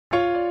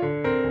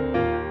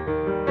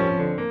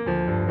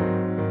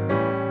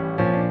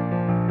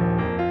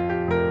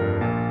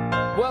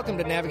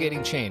to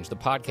Navigating Change, the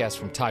podcast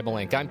from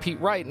Tybal Inc. I'm Pete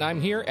Wright, and I'm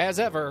here, as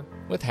ever,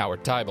 with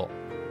Howard Tybal.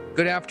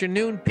 Good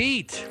afternoon,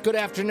 Pete. Good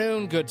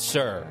afternoon, good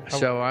sir.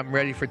 So I'm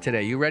ready for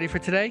today. You ready for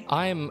today?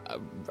 I'm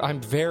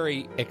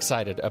very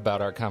excited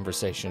about our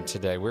conversation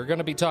today. We're going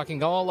to be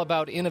talking all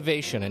about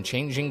innovation and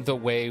changing the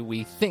way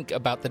we think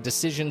about the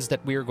decisions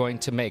that we're going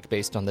to make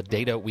based on the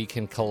data we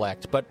can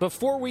collect. But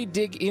before we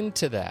dig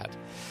into that,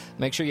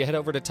 make sure you head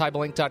over to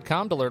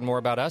TybalInc.com to learn more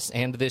about us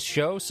and this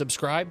show.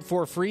 Subscribe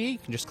for free. You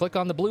can just click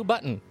on the blue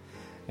button,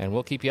 and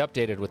we'll keep you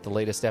updated with the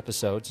latest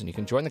episodes. And you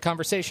can join the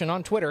conversation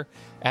on Twitter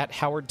at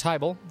Howard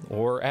Tybal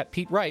or at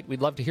Pete Wright.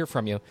 We'd love to hear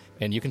from you.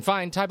 And you can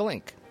find Tybal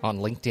Inc. on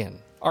LinkedIn.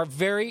 Our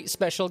very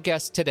special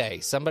guest today,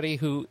 somebody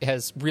who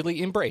has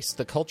really embraced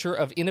the culture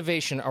of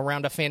innovation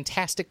around a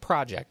fantastic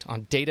project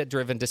on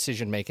data-driven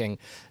decision-making,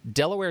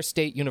 Delaware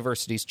State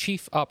University's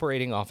Chief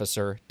Operating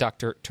Officer,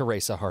 Dr.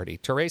 Teresa Hardy.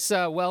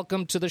 Teresa,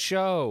 welcome to the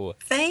show.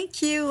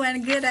 Thank you,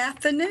 and good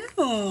afternoon.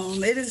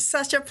 It is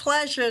such a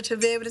pleasure to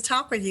be able to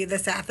talk with you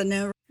this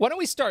afternoon. Why don't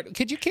we start?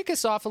 Could you kick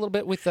us off a little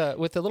bit with a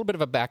little bit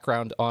of a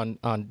background on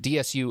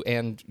DSU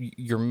and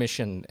your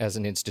mission as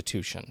an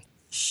institution?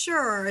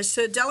 Sure.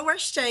 So Delaware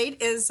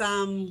State is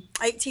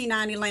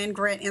 1890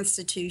 land-grant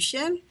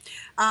institution.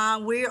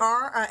 We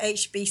are a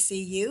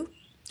HBCU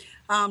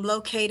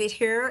located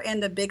here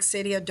in the big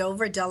city of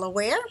Dover,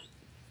 Delaware.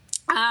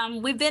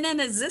 We've been in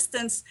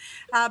existence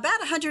about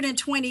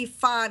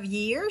 125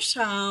 years.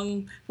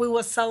 We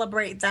will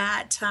celebrate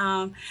that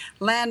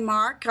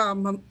landmark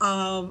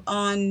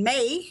on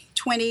May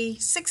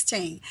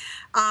 2016.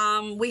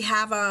 We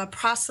have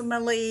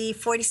approximately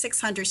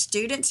 4,600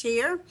 students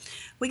here.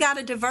 We got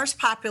a diverse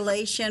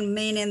population,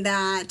 meaning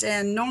that,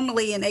 and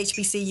normally in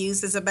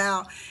HBCUs is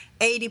about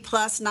 80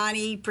 plus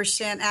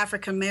 90%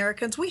 African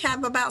Americans. We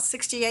have about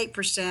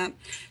 68%,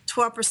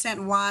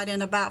 12% white,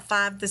 and about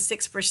 5 to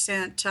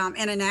 6%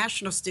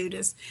 international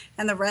students,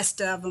 and the rest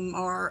of them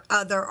are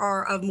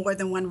of more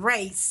than one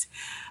race.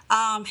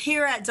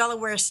 Here at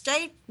Delaware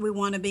State, we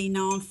want to be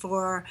known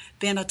for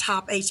being a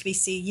top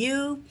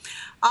HBCU.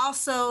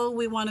 Also,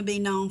 we want to be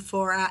known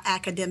for our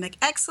academic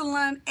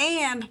excellence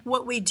and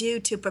what we do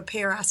to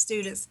prepare our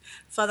students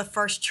for the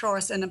first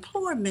choice and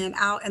employment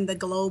out in the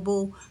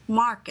global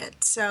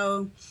market.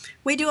 So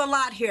we do a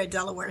lot here at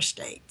Delaware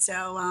State.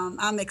 So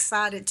I'm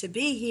excited to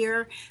be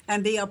here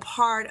and be a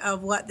part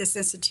of what this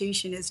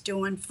institution is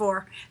doing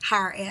for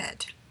higher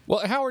ed.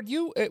 Well, Howard,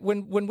 you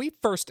when we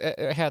first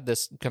had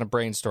this kind of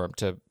brainstorm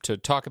to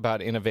talk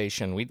about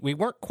innovation, we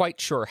weren't quite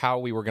sure how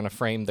we were going to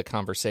frame the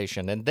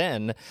conversation, and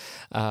then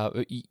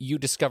you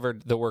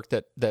discovered the work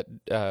that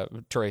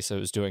Teresa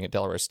was doing at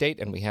Delaware State,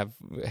 and we have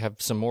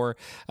some more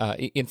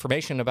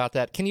information about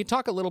that. Can you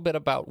talk a little bit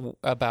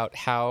about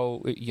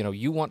how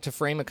you want to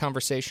frame a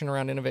conversation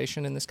around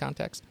innovation in this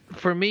context?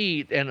 For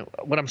me, and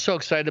what I'm so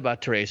excited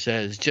about Teresa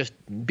is just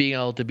being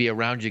able to be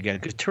around you again,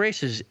 because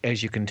Teresa's,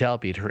 as you can tell,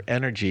 Pete, her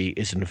energy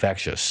is infectious.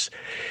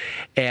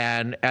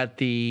 And at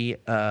the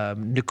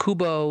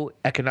Nakubo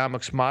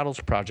Economics Models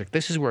Project,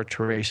 this is where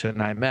Teresa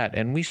and I met,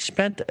 and we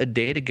spent a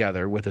day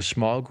together with a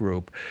small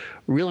group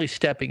really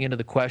stepping into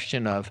the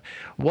question of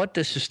what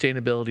does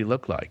sustainability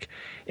look like.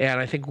 And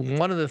I think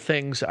one of the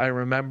things I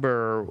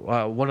remember,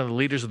 one of the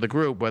leaders of the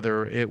group,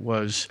 whether it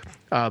was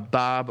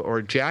Bob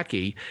or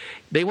Jackie,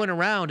 they went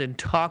around and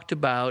talked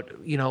about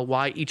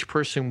why each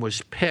person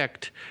was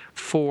picked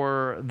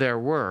for their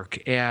work.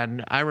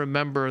 And I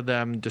remember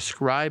them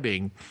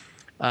describing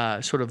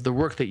sort of the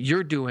work that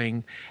you're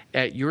doing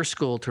at your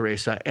school,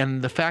 Teresa,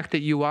 and the fact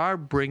that you are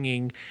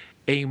bringing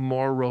a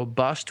more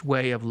robust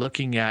way of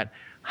looking at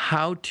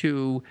how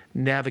to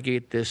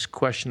navigate this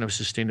question of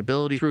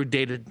sustainability through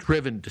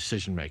data-driven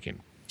decision-making.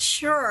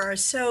 Sure.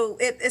 So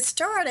it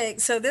started.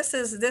 So this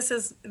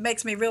is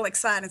makes me real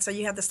excited. So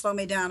you have to slow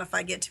me down if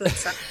I get too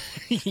excited.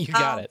 You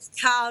got it.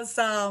 Because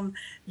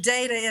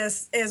data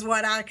is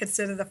what I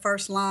consider the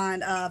first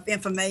line of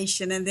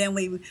information, and then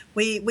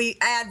we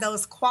add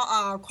those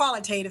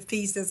qualitative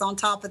pieces on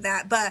top of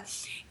that. But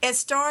it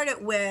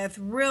started with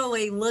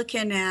really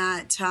looking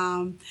at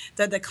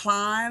the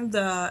decline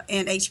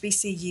in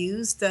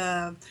HBCUs,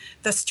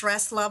 the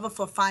stress level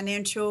for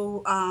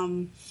financial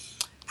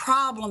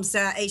problems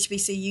that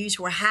HBCUs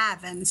were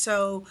having.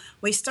 So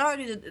we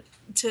started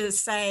to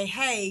say,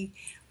 hey,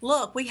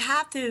 look, we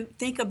have to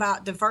think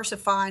about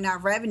diversifying our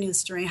revenue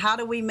stream. How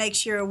do we make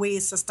sure we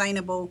are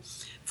sustainable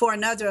for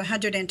another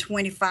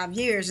 125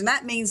 years? And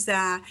that means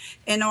that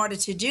in order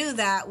to do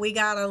that, we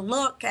got to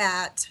look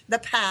at the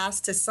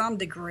past to some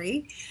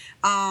degree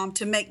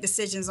to make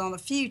decisions on the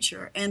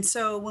future. And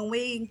so when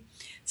we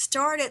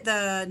started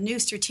the new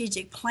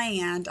strategic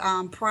plan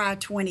prior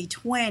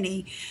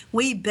 2020,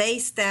 we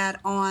based that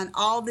on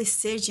all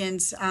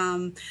decisions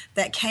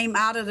that came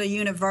out of the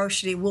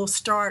university. We'll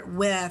start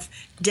with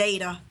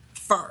data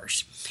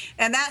first,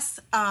 and that's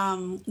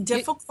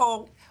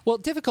difficult.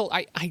 Difficult.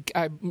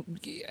 I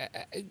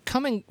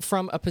coming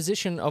from a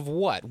position of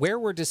what? Where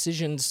were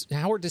decisions?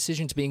 How were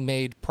decisions being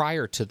made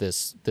prior to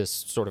this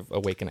sort of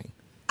awakening?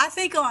 I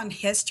think on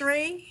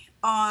history,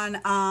 on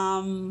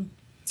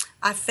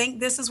I think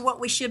this is what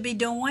we should be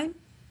doing.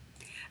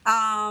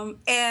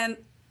 And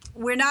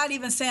we're not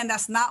even saying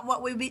that's not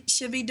what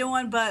should be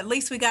doing, but at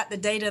least we got the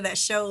data that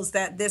shows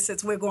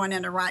that we're going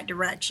in the right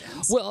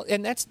directions. Well,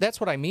 and that's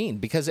what I mean,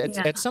 because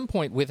at some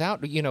point,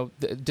 without, the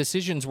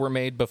decisions were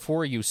made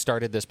before you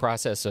started this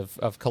process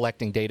of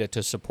collecting data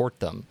to support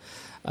them.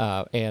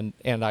 And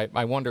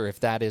I wonder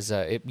if that is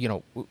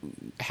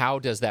how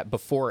does that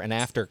before and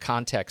after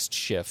context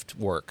shift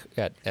work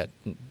at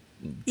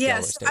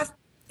Yes, Delaware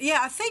State?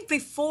 I think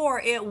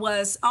before it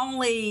was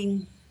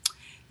only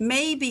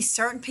maybe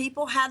certain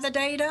people had the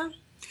data.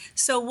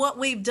 So what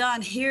we've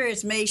done here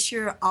is made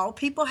sure all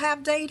people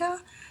have data,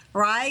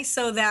 right?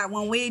 So that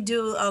when we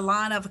do a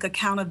line of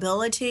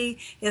accountability,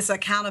 it's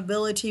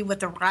accountability with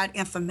the right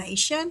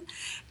information.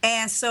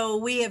 And so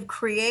we have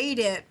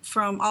created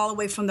all the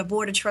way from the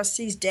Board of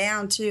Trustees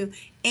down to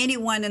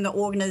anyone in the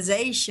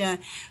organization,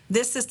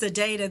 this is the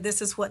data,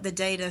 this is what the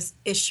data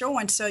is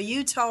showing. So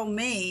you told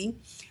me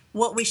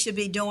what we should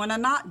be doing or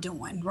not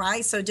doing,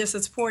 right? So just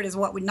as support is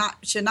what we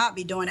should not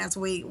be doing as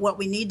what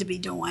we need to be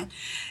doing.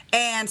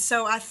 And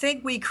so I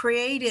think we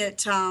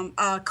created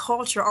a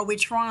culture, or we're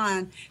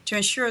trying to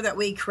ensure that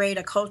we create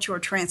a culture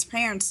of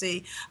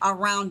transparency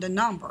around the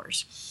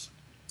numbers.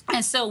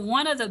 And so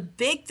one of the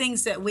big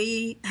things that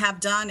we have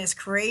done is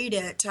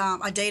created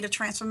a data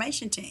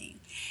transformation team.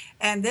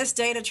 And this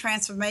data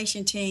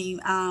transformation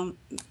team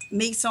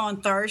meets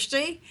on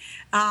Thursday.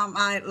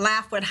 I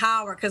laugh with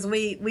Howard because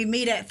we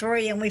meet at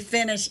 3 and we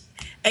finish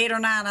 8 or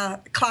 9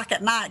 o'clock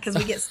at night because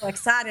we get so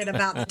excited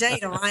about the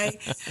data, right?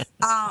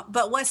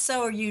 But what's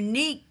so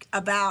unique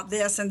about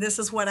this, and this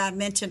is what I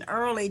mentioned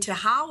early to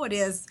Howard,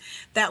 is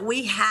that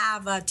we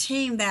have a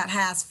team that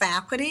has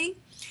faculty.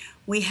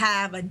 We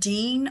have a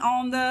dean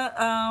on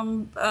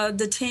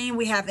the team.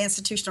 We have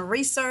institutional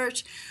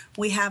research.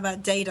 We have a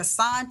data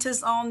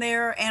scientist on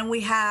there, and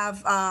we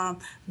have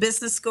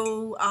business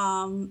school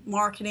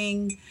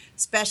marketing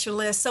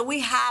specialists. So we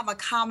have a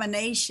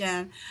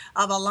combination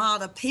of a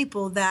lot of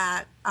people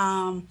that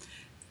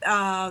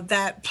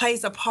that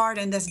plays a part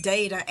in this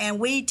data, and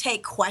we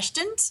take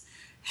questions.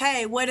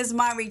 Hey, what is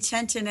my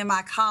retention in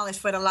my college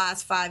for the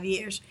last 5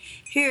 years?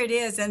 Here it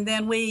is. And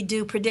then we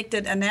do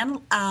predicted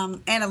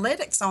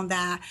analytics on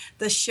that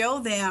to show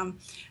them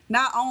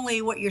not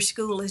only what your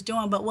school is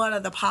doing, but what are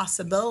the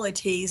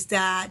possibilities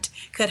that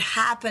could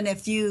happen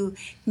if you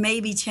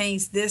maybe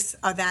change this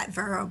or that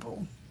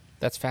variable.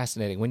 That's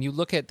fascinating. When you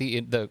look at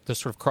the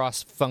sort of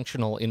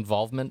cross-functional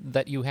involvement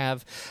that you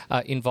have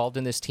involved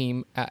in this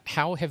team,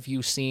 how have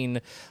you seen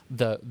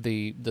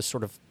the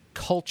sort of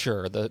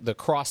culture, the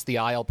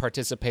cross-the-aisle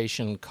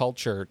participation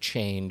culture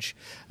change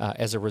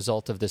as a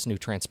result of this new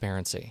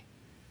transparency?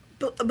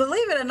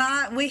 Believe it or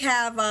not, we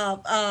have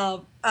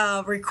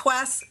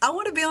requests. I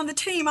want to be on the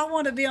team. I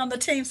want to be on the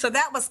team. So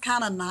that was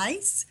kind of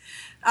nice.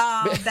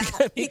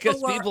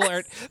 Because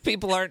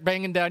people aren't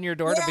banging down your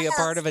door to be a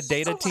part of a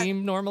data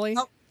team normally.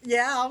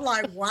 Yeah, I'm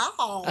like,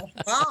 wow.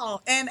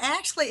 And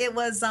actually, it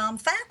was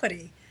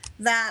faculty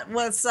that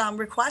was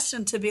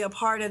requesting to be a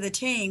part of the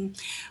team.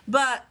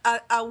 But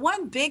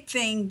one big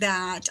thing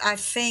that I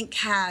think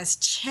has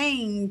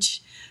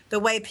changed the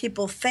way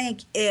people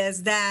think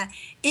is that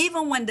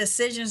even when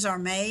decisions are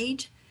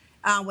made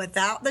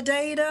without the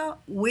data,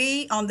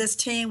 we on this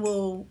team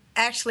will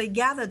actually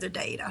gather the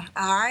data,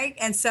 all right?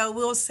 And so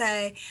we'll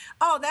say,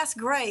 oh, that's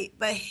great,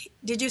 but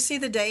did you see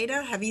the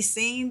data? Have you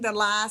seen the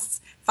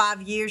last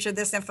 5 years of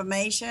this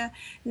information?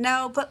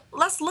 No, but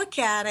let's look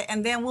at it,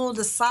 and then we'll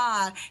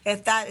decide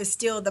if that is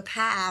still the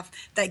path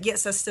that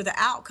gets us to the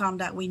outcome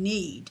that we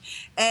need.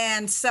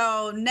 And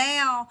so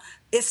now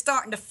it's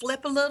starting to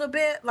flip a little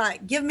bit,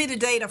 like give me the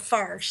data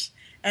first.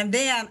 And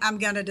then I'm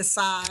going to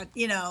decide,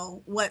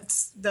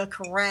 what's the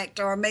correct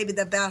or maybe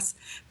the best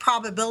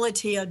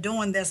probability of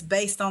doing this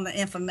based on the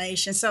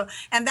information. So,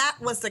 and that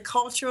was the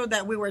culture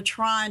that we were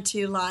trying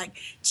to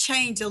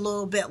change a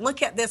little bit.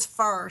 Look at this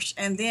first,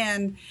 and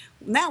then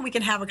now we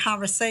can have a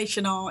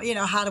conversation on,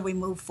 how do we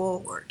move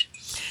forward?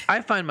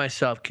 I find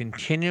myself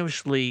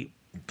continuously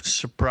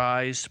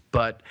surprised,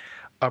 but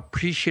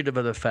appreciative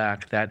of the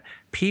fact that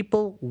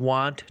people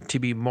want to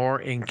be more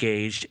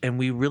engaged, and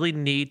we really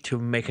need to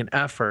make an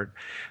effort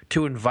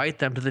to invite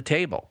them to the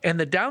table. And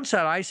the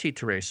downside I see,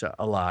 Teresa,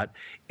 a lot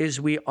is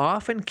we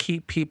often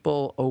keep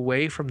people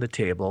away from the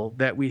table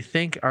that we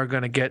think are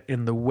going to get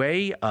in the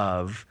way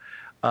of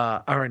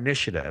our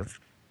initiative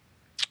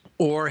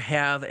or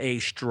have a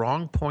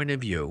strong point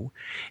of view.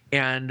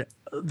 And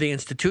the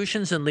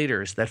institutions and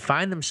leaders that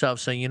find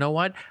themselves saying, you know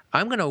what,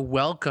 I'm going to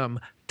welcome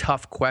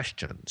tough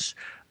questions.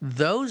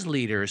 Those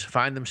leaders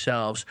find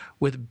themselves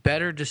with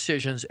better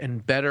decisions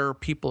and better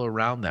people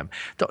around them.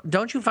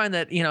 Don't you find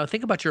that,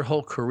 think about your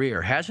whole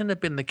career. Hasn't it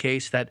been the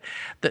case that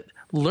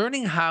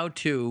learning how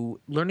to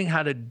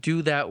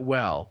do that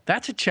well,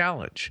 that's a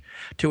challenge,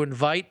 to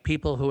invite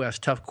people who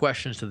ask tough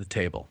questions to the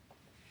table?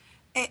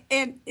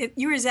 And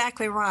you're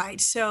exactly right.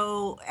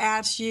 So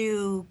as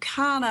you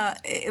kind of,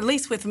 at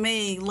least with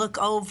me, look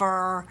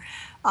over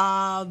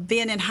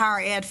being in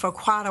higher ed for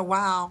quite a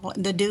while,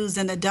 the do's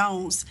and the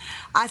don'ts,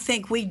 I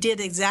think we did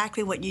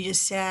exactly what you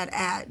just said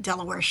at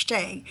Delaware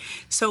State.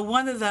 So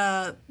one of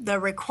the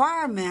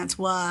requirements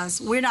was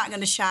we're not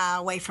going to shy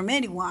away from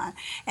anyone.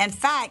 In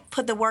fact,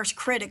 put the worst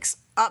critics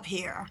up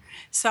here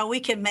so we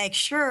can make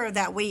sure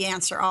that we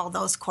answer all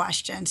those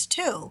questions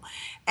too.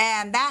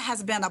 And that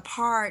has been a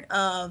part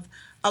of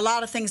a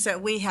lot of things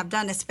that we have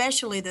done,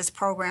 especially this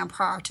program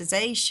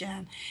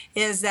prioritization,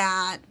 is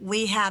that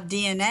we have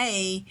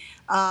DNA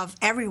of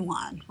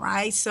everyone,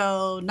 right?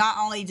 So not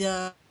only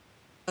does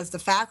the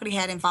faculty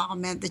had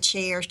involvement, the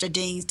chairs, the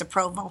deans, the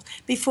provost,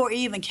 before it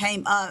even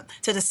came up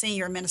to the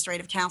senior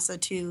administrative council,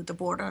 to the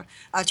board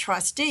of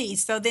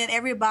trustees. So then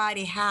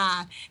everybody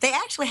they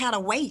actually had a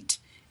weight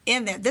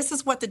in there. This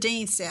is what the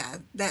dean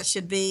said that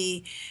should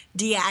be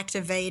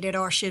deactivated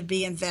or should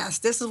be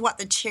invested. This is what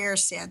the chair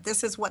said.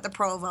 This is what the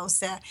provost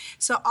said.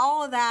 So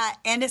all of that,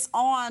 and it's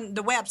on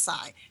the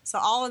website. So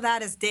all of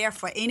that is there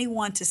for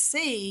anyone to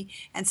see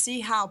and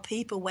see how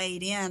people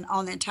weighed in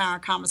on the entire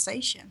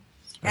conversation.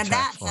 That's and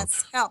that excellent.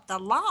 has helped a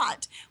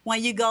lot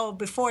when you go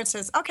before it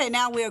says, okay,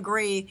 now we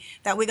agree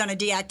that we're going to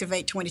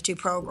deactivate 22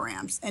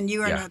 programs and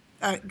you're in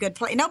a good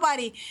place.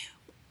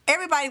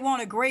 Everybody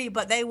won't agree,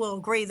 but they will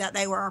agree that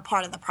they were a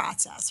part of the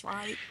process,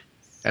 right?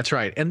 That's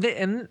right. And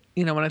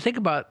when I think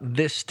about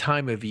this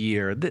time of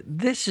year,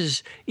 this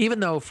is, even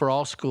though for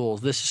all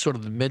schools this is sort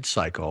of the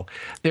mid-cycle,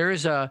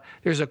 there's a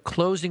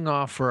closing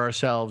off for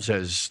ourselves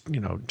as,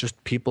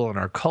 just people in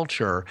our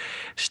culture,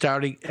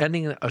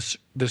 ending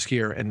this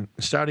year and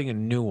starting a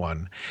new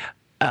one.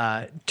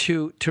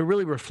 To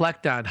really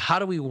reflect on how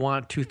do we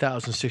want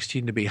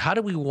 2016 to be? How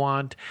do we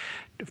want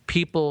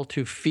people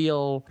to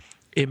feel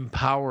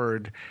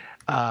empowered?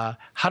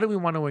 How do we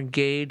want to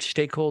engage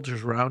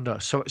stakeholders around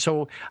us?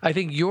 So I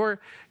think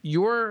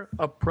your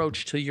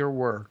approach to your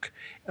work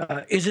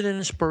is it an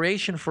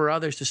inspiration for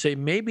others to say,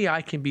 maybe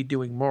I can be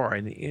doing more?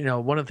 And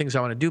one of the things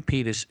I want to do,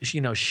 Pete, is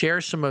share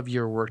some of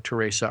your work,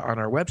 Teresa, on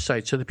our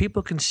website so that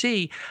people can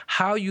see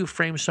how you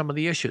frame some of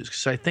the issues.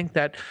 Because I think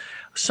that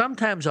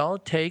sometimes all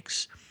it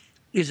takes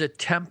is a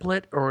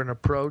template or an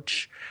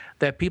approach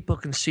that people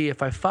can see,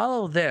 if I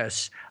follow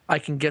this, I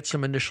can get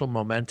some initial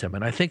momentum.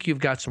 And I think you've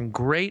got some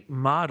great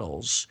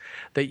models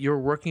that you're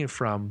working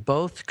from,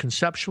 both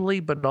conceptually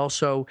but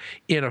also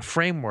in a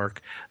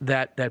framework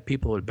that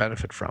people would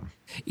benefit from.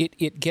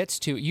 It gets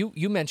to,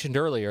 you mentioned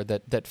earlier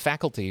that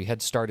faculty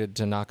had started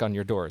to knock on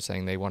your door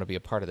saying they want to be a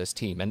part of this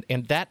team.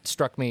 And that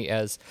struck me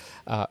as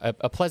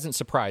a pleasant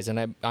surprise.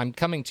 And I'm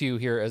coming to you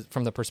here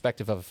from the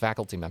perspective of a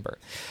faculty member.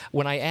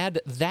 When I add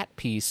that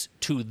piece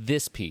to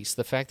this piece,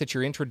 the fact that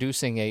you're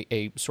introducing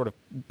a sort of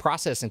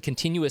process and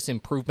continuous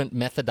improvement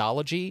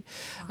methodology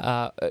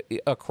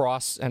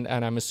across, and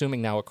I'm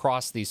assuming now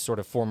across these sort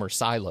of former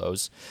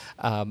silos,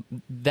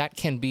 that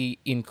can be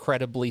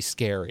incredibly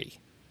scary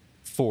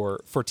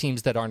for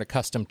teams that aren't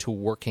accustomed to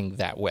working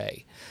that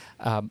way.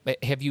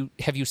 Have you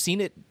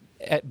seen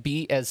it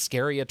be as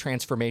scary a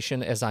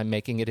transformation as I'm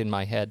making it in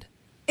my head?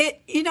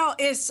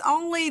 It's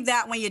only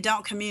that when you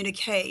don't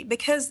communicate,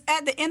 because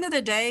at the end of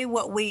the day,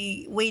 what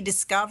we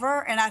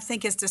discover, and I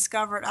think it's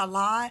discovered a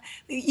lot,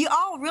 you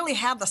all really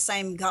have the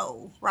same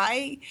goal,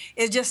 right?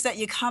 It's just that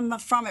you come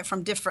from it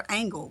from different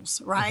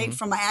angles, right? Mm-hmm.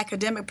 From an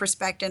academic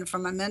perspective and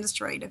from an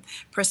administrative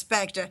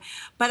perspective.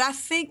 But I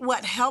think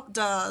what helped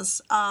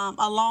us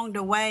along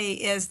the way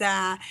is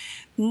that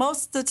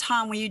most of the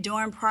time when you're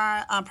doing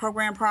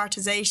program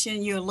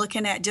prioritization, you're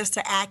looking at just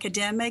the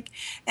academic,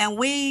 and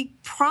we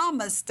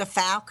promise the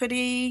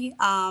faculty,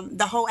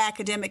 the whole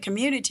academic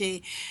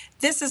community,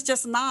 this is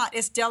just not,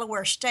 it's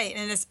Delaware State,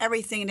 and it's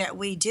everything that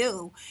we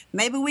do.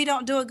 Maybe we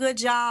don't do a good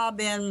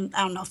job in,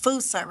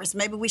 food service.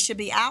 Maybe we should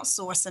be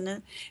outsourcing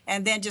it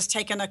and then just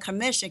taking a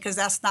commission, because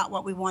that's not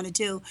what we want to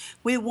do.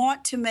 We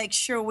want to make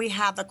sure we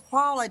have the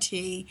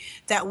quality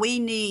that we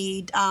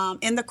need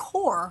in the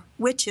core,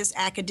 which is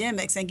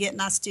academics and getting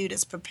our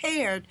students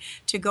prepared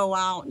to go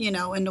out,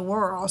 in the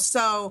world.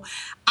 So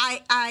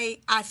I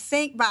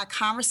think by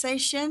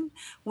conversation,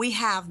 we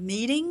have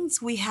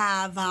meetings, we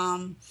have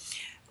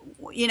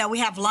we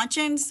have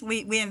luncheons.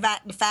 We invite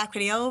the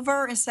faculty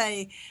over and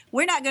say,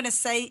 we're not going to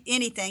say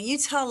anything. You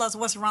tell us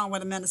what's wrong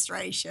with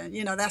administration.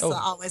 That's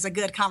always a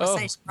good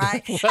conversation,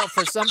 right? Well,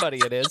 for somebody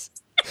it is.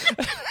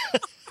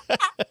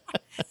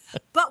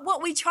 But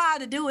what we try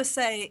to do is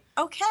say,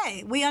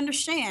 okay, we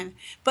understand,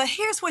 but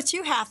here's what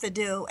you have to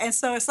do. And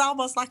so it's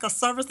almost like a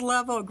service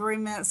level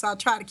agreement. So I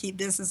try to keep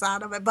business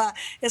out of it. But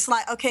it's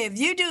like, okay, if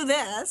you do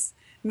this,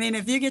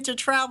 if you get your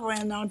travel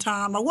in on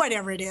time or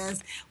whatever it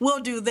is, we'll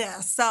do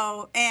this.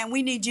 So, and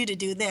we need you to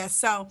do this.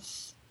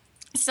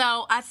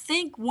 So I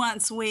think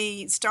once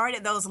we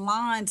started those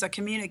lines of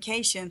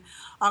communication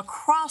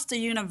across the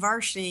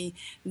university,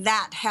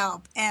 that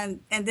helped. And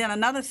then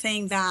another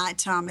thing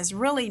that is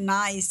really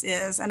nice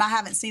is, and I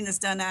haven't seen this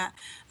done at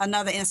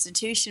another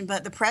institution,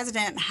 but the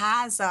president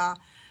has a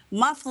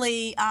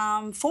monthly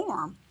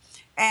forum.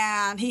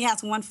 and he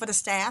has one for the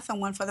staff and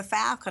one for the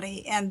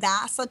faculty. And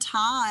that's a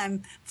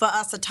time for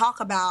us to talk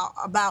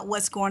about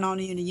what's going on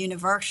in the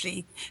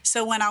university.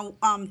 So when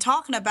I'm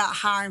talking about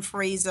hiring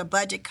freeze or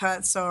budget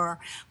cuts or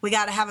we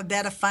got to have a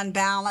better fund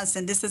balance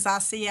and this is our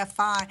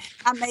CFI,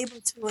 I'm able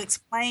to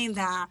explain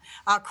that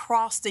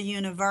across the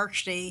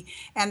university,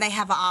 and they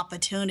have an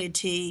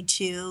opportunity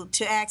to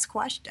ask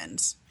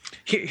questions.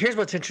 Here's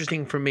what's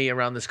interesting for me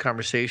around this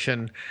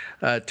conversation,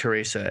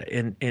 Teresa,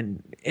 and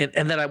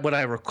that what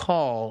I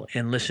recall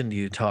and listen to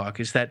you talk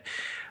is that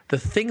the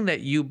thing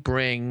that you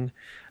bring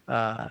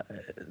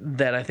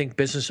that I think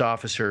business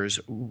officers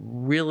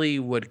really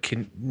would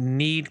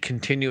need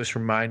continuous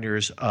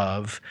reminders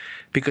of,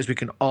 because we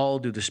can all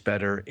do this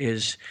better,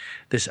 is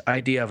this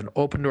idea of an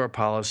open door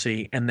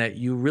policy, and that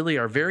you really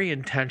are very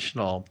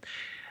intentional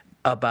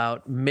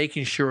about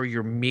making sure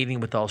you're meeting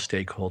with all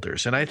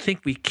stakeholders. And I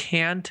think we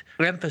can't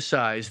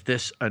emphasize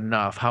this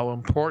enough, how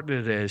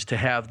important it is to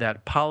have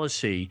that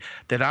policy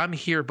that I'm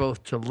here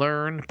both to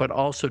learn but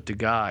also to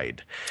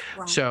guide.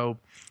 Wow. So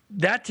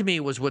that to me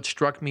was what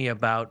struck me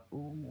about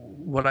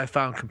what I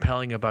found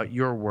compelling about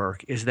your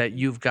work, is that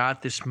you've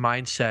got this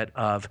mindset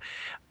of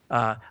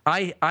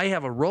I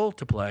have a role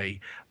to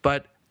play,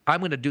 but I'm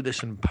going to do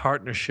this in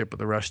partnership with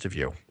the rest of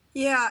you.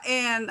 Yeah,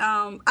 and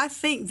I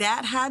think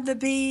that had to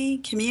be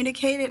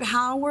communicated,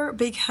 Howard,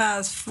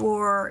 because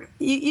for,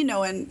 in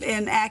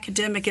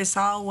academic, it's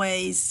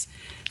always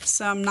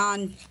some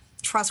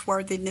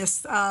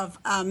non-trustworthiness of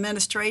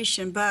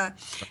administration. But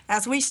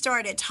as we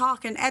started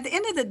talking, at the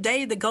end of the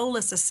day, the goal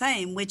is the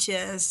same, which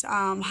is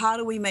how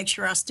do we make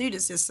sure our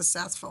students are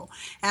successful?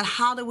 And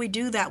how do we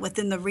do that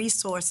within the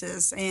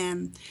resources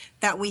and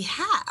that we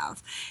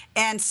have?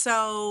 And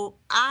so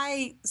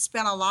I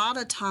spent a lot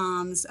of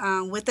times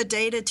with the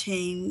data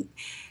team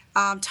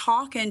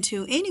talking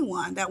to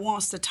anyone that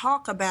wants to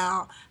talk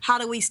about how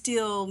do we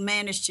still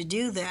manage to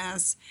do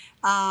this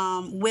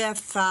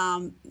with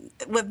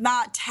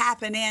not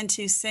tapping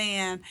into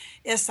saying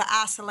it's an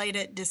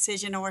isolated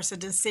decision or it's a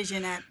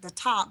decision at the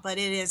top, but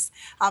it is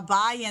a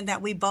buy-in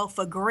that we both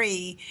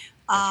agree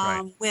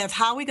with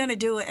how we're going to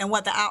do it and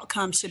what the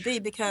outcome should be,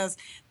 because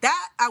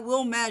that I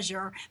will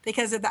measure,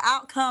 because if the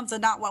outcomes are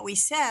not what we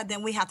said,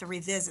 then we have to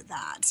revisit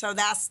that. So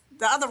that's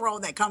the other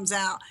role that comes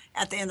out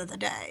at the end of the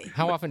day.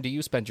 How often do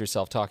you spend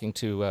yourself talking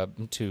to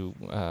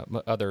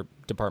other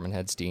department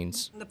heads,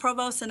 deans? The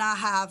provost and I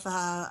have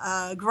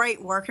a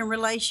great working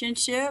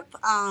relationship.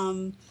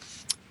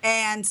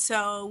 And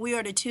so we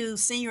are the two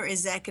senior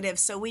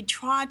executives. So we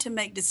try to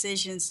make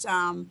decisions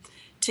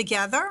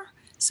together.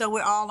 So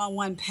we're all on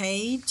one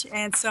page.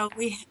 And so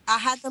I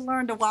had to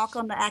learn to walk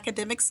on the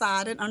academic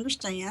side and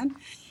understand.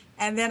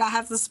 And then I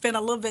have to spend a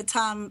little bit of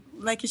time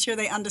making sure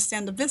they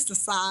understand the business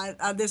side.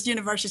 This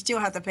university still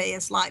has to pay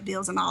its light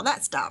bills and all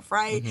that stuff,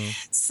 right?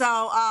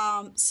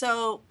 Mm-hmm.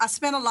 So I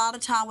spent a lot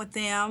of time with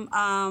them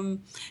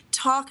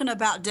talking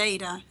about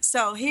data.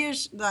 So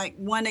here's like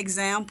one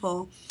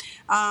example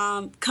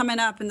coming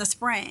up in the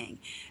spring.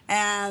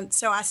 And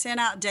so I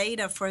sent out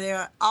data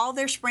for all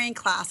their spring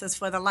classes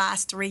for the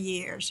last 3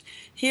 years.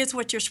 Here's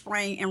what your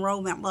spring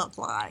enrollment looked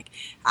like.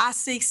 I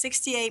see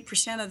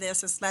 68% of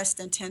this is less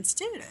than 10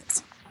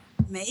 students.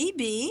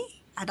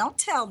 Maybe, I don't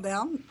tell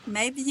them,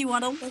 maybe you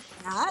want to look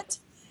at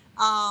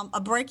a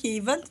break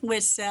even,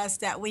 which says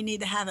that we need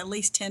to have at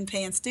least 10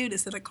 paying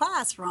students in a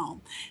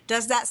classroom.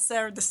 Does that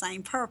serve the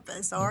same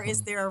purpose? Or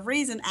is there a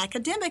reason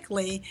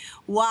academically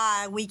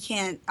why we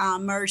can't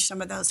merge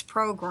some of those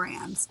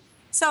programs?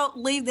 So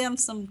leave them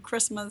some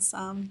Christmas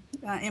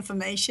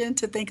information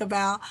to think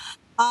about.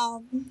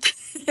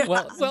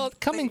 Well,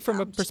 coming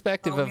from a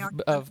perspective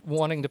of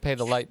wanting to pay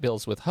the light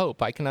bills with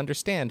hope, I can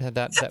understand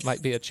that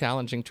might be a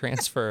challenging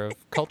transfer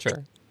of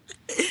culture.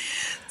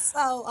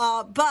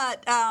 So,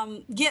 but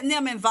getting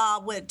them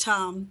involved with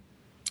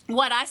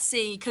what I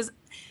see, because,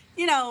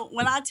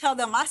 when I tell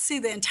them, I see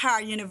the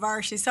entire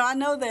university. So I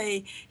know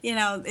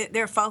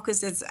their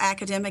focus is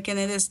academic and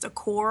it is the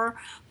core.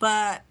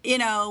 But,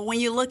 when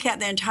you look at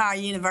the entire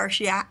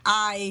university,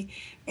 I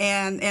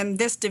and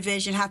this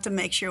division have to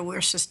make sure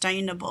we're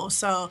sustainable.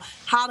 So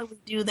how do we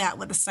do that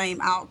with the same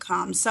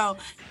outcome? So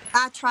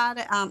I try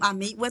to, I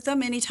meet with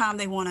them anytime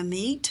they want to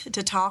meet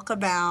to talk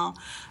about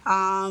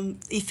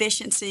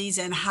efficiencies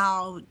and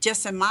how,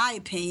 just in my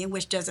opinion,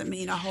 which doesn't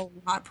mean a whole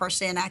lot per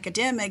se in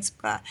academics,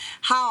 but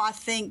how I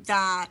think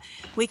that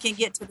we can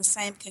get to the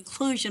same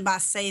conclusion by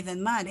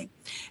saving money.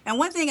 And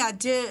one thing I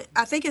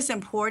think it's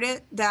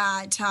important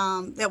that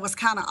that was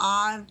kind of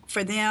odd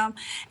for them.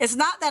 It's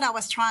not that I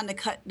was trying to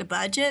cut the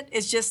budget.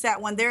 It's just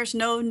that when there's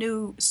no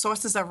new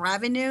sources of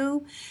revenue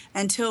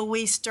until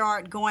we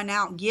start going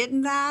out and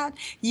getting that,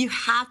 you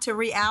have to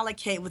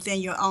reallocate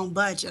within your own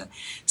budget.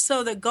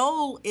 So the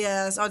goal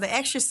is, or the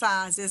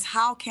exercise is,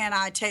 how can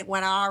I take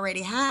what I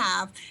already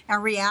have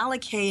and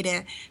reallocate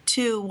it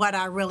to what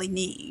I really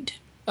need?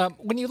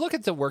 When you look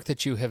at the work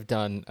that you have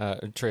done,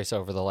 Teresa,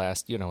 over the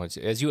last,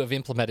 as you have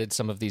implemented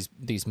some of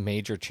these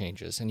major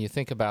changes, and you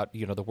think about,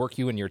 the work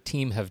you and your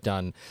team have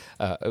done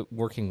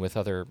working with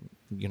other,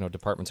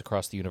 departments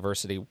across the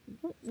university,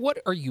 what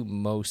are you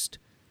most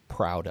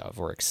proud of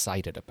or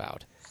excited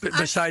about?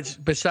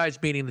 Besides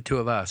meeting the two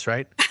of us,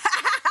 right?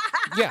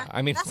 Yeah,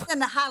 I mean, That's been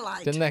the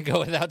highlight. didn't that go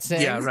without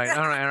saying? Yeah, right.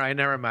 All right,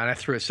 never mind. I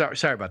threw it.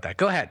 Sorry about that.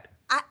 Go ahead.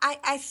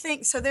 I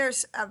think so.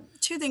 There's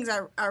two things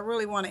I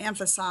really want to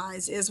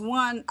emphasize. Is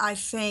one, I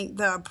think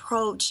the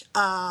approach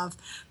of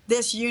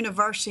this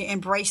university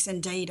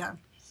embracing data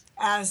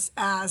as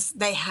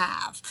they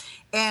have,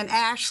 and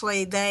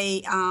actually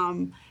they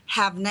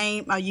have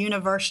named a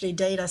university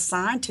data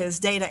scientist,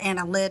 data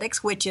analytics,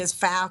 which is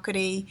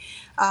faculty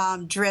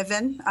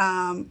driven.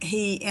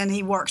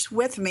 He works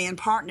with me in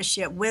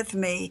partnership with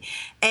me,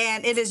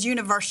 and it is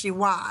university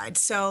wide.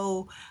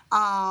 So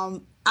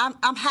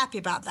I'm happy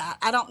about that.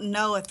 I don't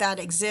know if that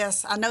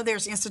exists. I know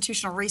there's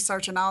institutional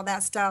research and all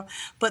that stuff,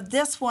 but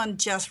this one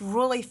just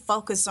really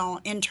focused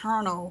on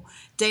internal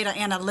data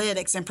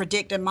analytics and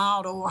predictive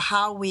model,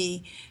 how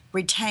we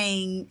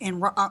retain,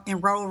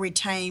 enroll,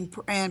 retain,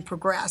 and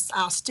progress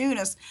our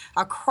students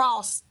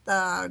across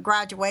the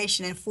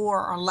graduation in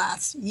 4 or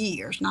less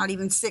years, not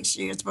even 6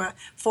 years, but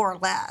 4 or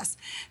less.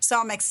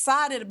 So I'm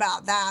excited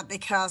about that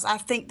because I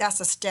think that's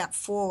a step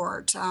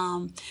forward.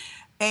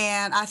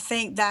 And I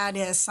think that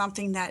is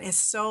something that is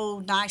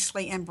so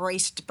nicely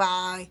embraced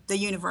by the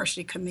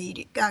university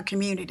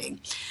community.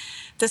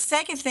 The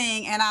second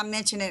thing, and I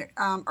mentioned it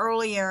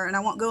earlier, and I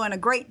won't go into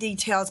great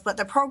details, but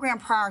the program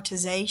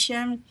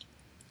prioritization,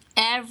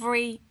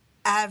 every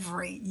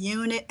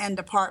unit and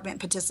department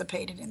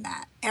participated in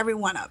that, every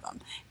one of them.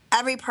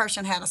 Every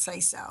person had a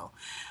say-so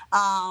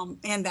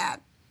in that,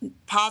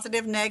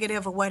 positive,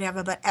 negative, or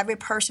whatever, but every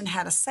person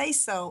had a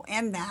say-so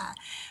in that.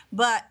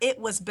 But it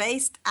was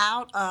based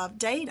out of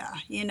data.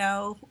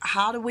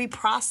 How do we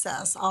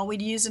process? Are we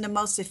using the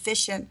most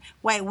efficient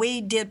way?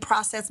 We did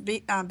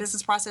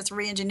business process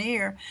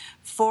re-engineer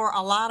for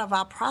a lot of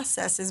our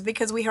processes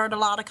because we heard a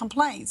lot of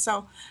complaints.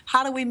 So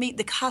how do we meet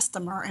the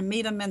customer and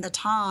meet them in the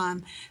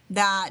time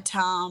that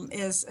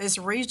is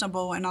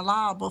reasonable and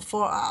allowable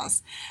for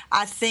us?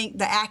 I think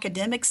the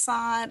academic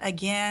side,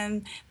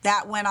 again,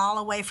 that went all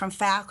the way from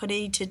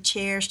faculty to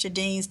chairs to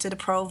deans to the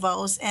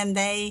provost, and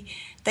they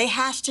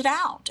hashed it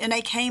out, and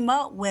they came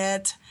up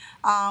with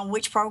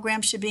which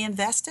program should be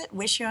invested,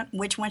 which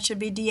one should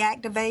be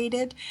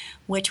deactivated,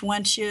 which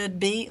one should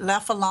be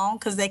left alone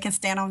because they can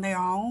stand on their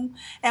own,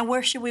 and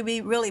where should we be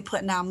really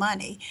putting our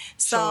money.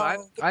 So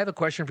I have a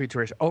question for you,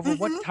 Teresa. Over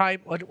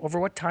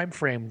what time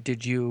frame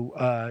did you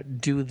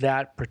do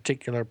that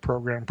particular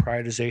program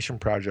prioritization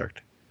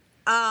project?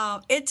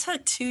 It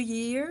took 2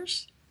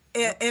 years.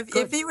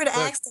 If you were to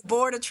ask the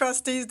board of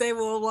trustees, they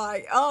were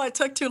like, "Oh, it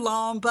took too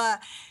long," but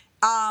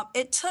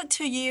it took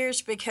 2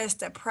 years because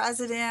the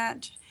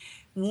president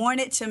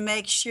wanted to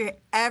make sure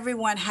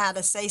everyone had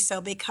a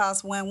say-so,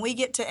 because when we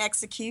get to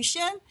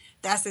execution,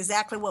 that's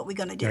exactly what we're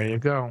going to do. There you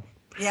go.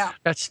 Yeah.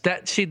 That's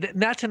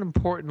an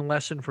important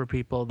lesson for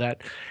people,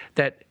 that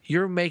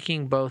you're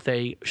making both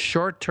a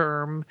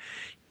short-term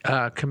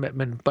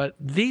commitment, but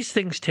these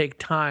things take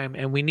time,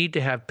 and we need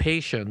to have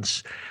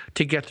patience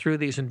to get through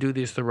these and do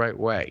these the right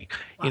way.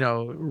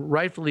 Wow.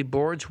 Rightfully,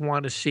 boards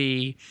want to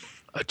see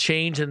a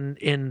change in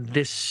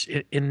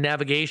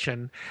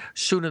navigation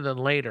sooner than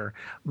later,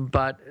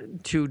 but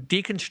to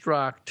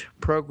deconstruct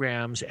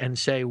programs and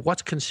say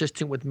what's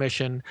consistent with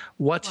mission,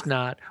 what's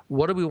not,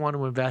 what do we want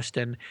to invest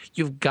in,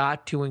 you've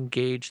got to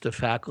engage the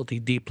faculty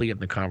deeply in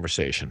the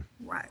conversation.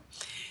 Right.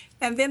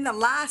 And then the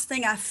last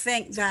thing I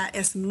think that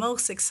is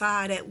most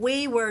exciting,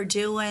 we were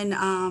doing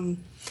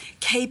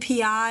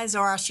KPIs,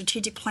 or our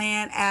strategic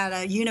plan, at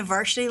a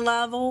university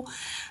level.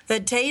 The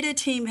data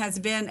team has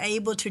been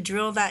able to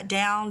drill that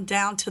down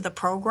to the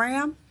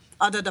program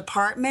or the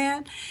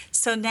department.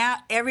 So now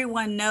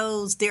everyone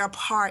knows their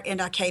part in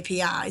our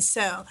KPIs.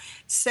 So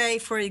say,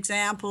 for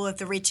example, if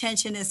the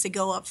retention is to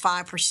go up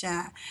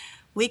 5%,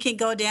 we can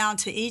go down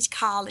to each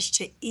college,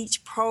 to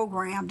each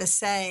program, to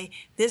say,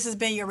 this has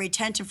been your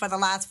retention for the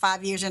last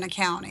 5 years in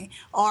accounting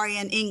or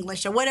in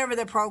English or whatever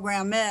the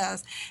program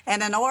is.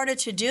 And in order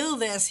to do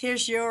this,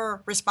 here's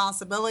your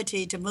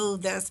responsibility to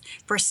move this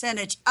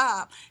percentage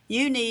up.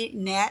 You need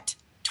net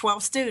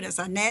 12 students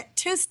or net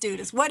 2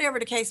 students, whatever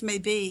the case may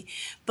be.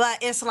 But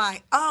it's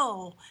like,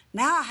 oh,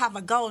 now I have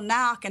a goal.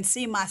 Now I can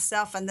see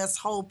myself in this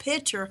whole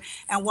picture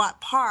and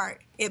what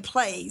part it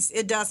plays.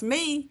 It does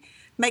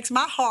makes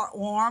my heart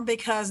warm,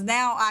 because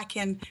now I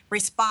can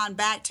respond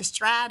back to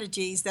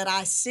strategies that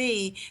I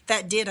see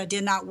that did or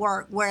did not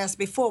work, whereas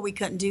before we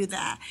couldn't do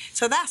that.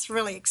 So that's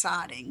really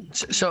exciting.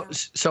 So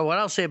what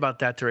I'll say about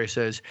that,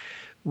 Teresa, is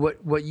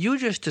what you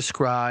just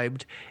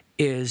described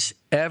is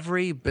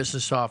every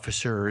business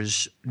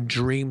officer's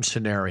dream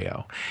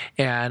scenario.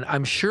 And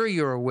I'm sure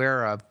you're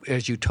aware of,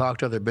 as you talk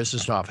to other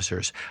business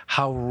officers,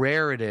 how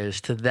rare it is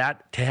to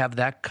have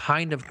that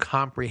kind of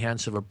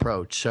comprehensive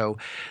approach. So,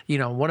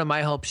 one of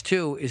my hopes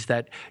too is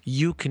that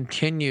you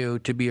continue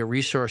to be a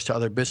resource to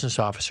other business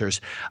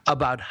officers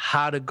about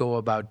how to go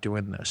about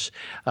doing this,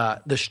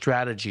 the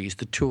strategies,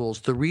 the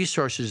tools, the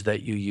resources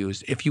that you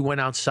use. If you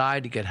went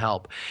outside to get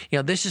help,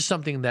 this is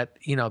something that,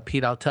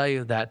 Pete, I'll tell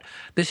you that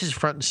this is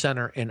front and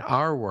center in our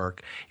our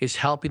work is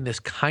helping this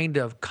kind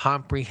of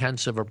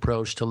comprehensive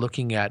approach to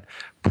looking at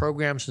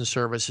programs and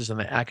services on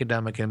the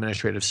academic and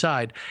administrative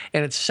side.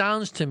 And it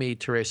sounds to me,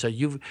 Teresa,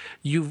 you,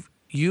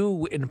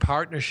 in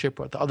partnership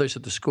with others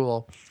at the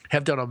school,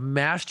 have done a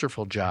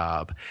masterful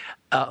job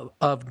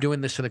of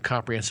doing this in a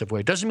comprehensive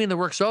way. Doesn't mean the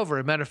work's over.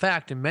 As a matter of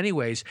fact, in many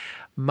ways,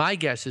 my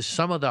guess is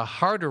some of the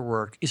harder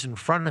work is in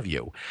front of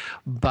you.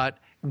 But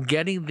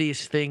getting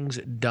these things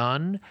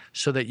done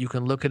so that you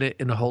can look at it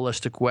in a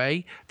holistic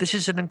way, this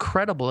is an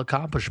incredible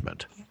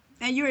accomplishment.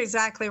 And you're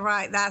exactly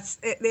right.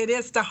 It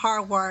is the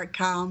hard work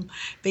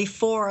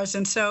before us.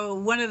 And so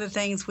one of the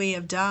things we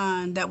have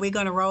done that we're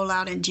going to roll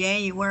out in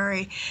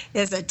January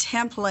is a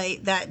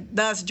template that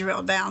does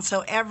drill down.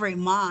 So every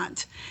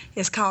month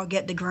is called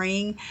Get the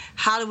Green.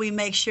 How do we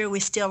make sure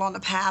we're still on the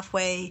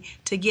pathway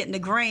to getting the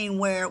green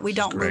where we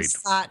don't lose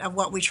sight of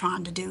what we're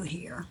trying to do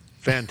here?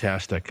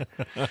 Fantastic.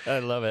 I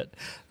love it.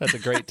 That's a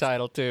great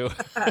title, too.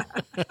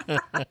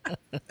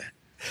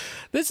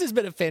 This has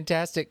been a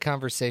fantastic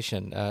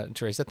conversation,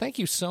 Teresa. Thank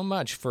you so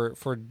much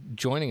for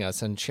joining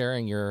us and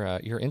sharing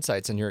your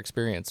insights and your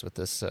experience with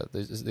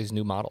these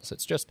new models.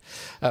 It's just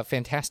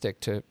fantastic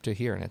to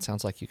hear, and it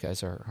sounds like you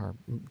guys are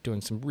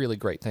doing some really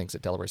great things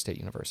at Delaware State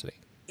University.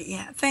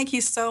 Yeah, thank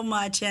you so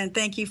much, and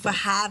thank you for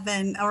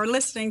having or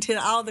listening to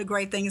all the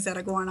great things that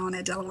are going on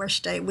at Delaware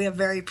State. We are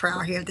very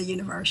proud here at the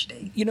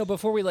university. You know,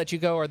 before we let you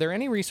go, are there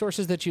any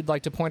resources that you'd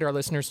like to point our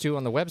listeners to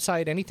on the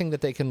website? Anything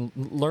that they can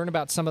learn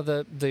about some of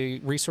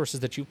the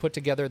resources that you've put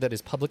together that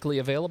is publicly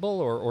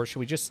available, or should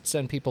we just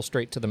send people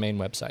straight to the main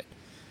website?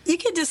 You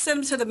can just send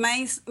them to the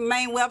main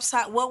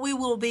website. What we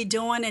will be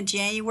doing in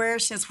January,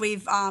 since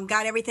we've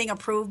got everything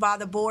approved by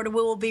the board, we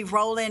will be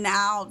rolling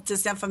out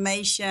this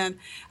information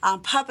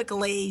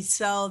publicly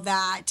so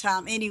that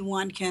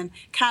anyone can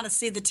kind of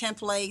see the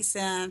templates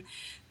and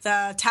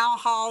the town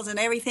halls and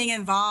everything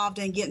involved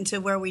in getting to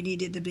where we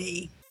needed to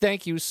be.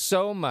 Thank you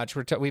so much.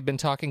 We've been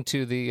talking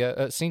to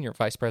the Senior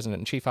Vice President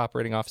and Chief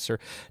Operating Officer,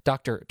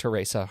 Dr.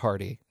 Teresa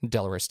Hardy,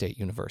 Delaware State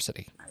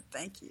University.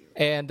 Thank you.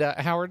 And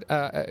Howard,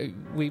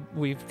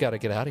 we've got to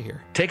get out of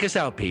here. Take us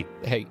out, Pete.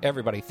 Hey,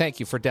 everybody, thank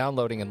you for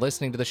downloading and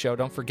listening to the show.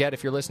 Don't forget,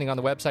 if you're listening on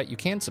the website, you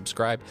can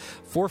subscribe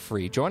for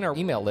free. Join our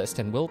email list,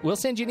 and we'll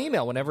send you an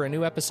email whenever a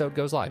new episode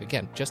goes live.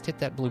 Again, just hit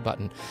that blue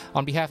button.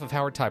 On behalf of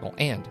Howard Teibel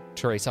and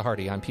Teresa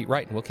Hardy, I'm Pete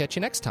Wright, and we'll catch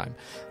you next time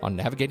on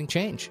Navigating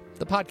Change,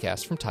 the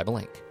podcast from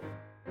Teibel Inc.